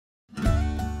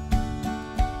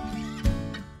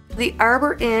The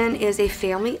Arbor Inn is a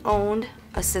family-owned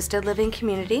assisted living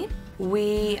community.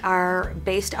 We are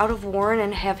based out of Warren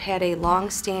and have had a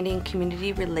long-standing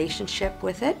community relationship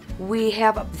with it. We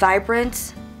have a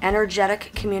vibrant,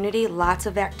 energetic community, lots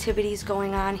of activities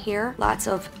going on here, lots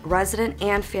of resident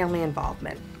and family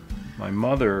involvement. My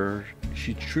mother,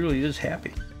 she truly is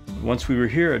happy. Once we were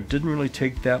here, it didn't really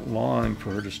take that long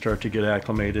for her to start to get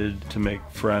acclimated, to make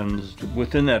friends.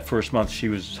 Within that first month, she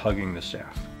was hugging the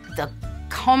staff. The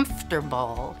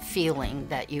comfortable feeling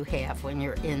that you have when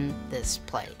you're in this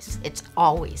place, it's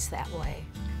always that way.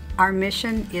 Our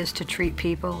mission is to treat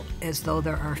people as though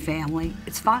they're our family.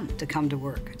 It's fun to come to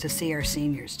work, to see our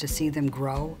seniors, to see them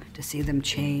grow, to see them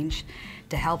change,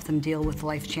 to help them deal with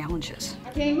life challenges.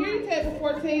 I can't hear you, table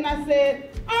 14. I said,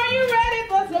 are you ready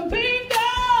for some bingo?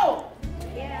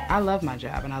 I love my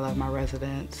job and I love my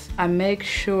residents. I make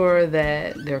sure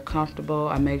that they're comfortable.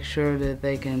 I make sure that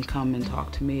they can come and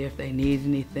talk to me if they need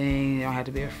anything. They don't have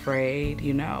to be afraid,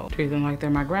 you know. Treat them like they're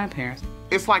my grandparents.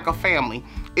 It's like a family.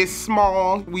 It's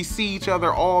small. We see each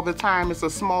other all the time. It's a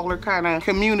smaller kind of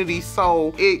community,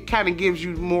 so it kind of gives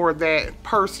you more of that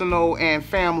personal and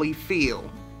family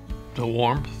feel. The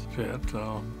warmth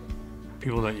that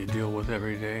people that you deal with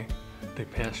every day, they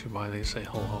pass you by, they say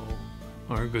hello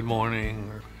or good morning,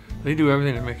 or they do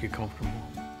everything to make you comfortable.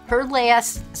 Her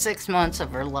last 6 months of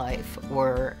her life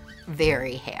were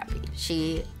very happy.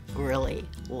 She really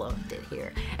loved it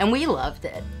here. And we loved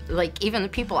it. Like, even the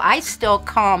people, I still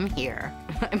come here.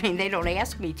 I mean, they don't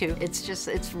ask me to.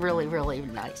 It's really, really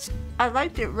nice. I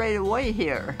liked it right away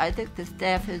here. I think the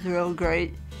staff is real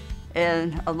great,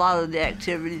 and a lot of the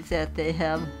activities that they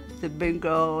have, the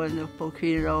bingo and the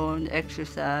volcano and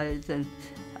exercise, and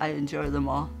I enjoy them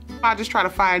all. I just try to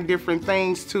find different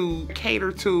things to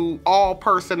cater to all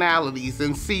personalities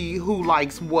and see who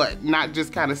likes what, not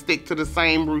just kind of stick to the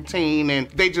same routine, and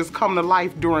they just come to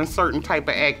life during certain type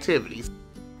of activities.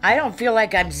 I don't feel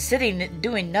like I'm sitting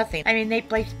doing nothing. I mean, they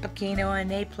played Spokino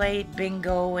and they played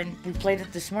bingo, and we played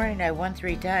it this morning. I won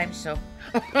 3 times, so.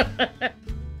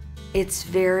 It's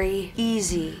very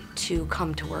easy to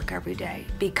come to work every day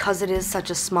because it is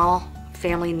such a small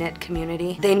family-knit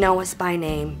community. They know us by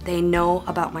name. They know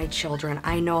about my children.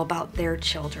 I know about their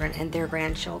children and their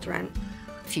grandchildren.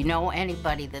 If you know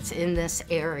anybody that's in this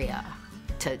area,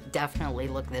 to definitely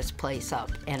look this place up.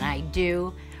 And I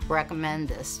do recommend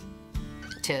this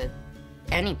to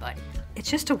anybody.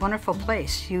 It's just a wonderful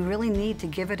place. You really need to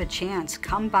give it a chance.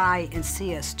 Come by and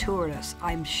see us, tour us.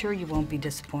 I'm sure you won't be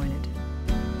disappointed.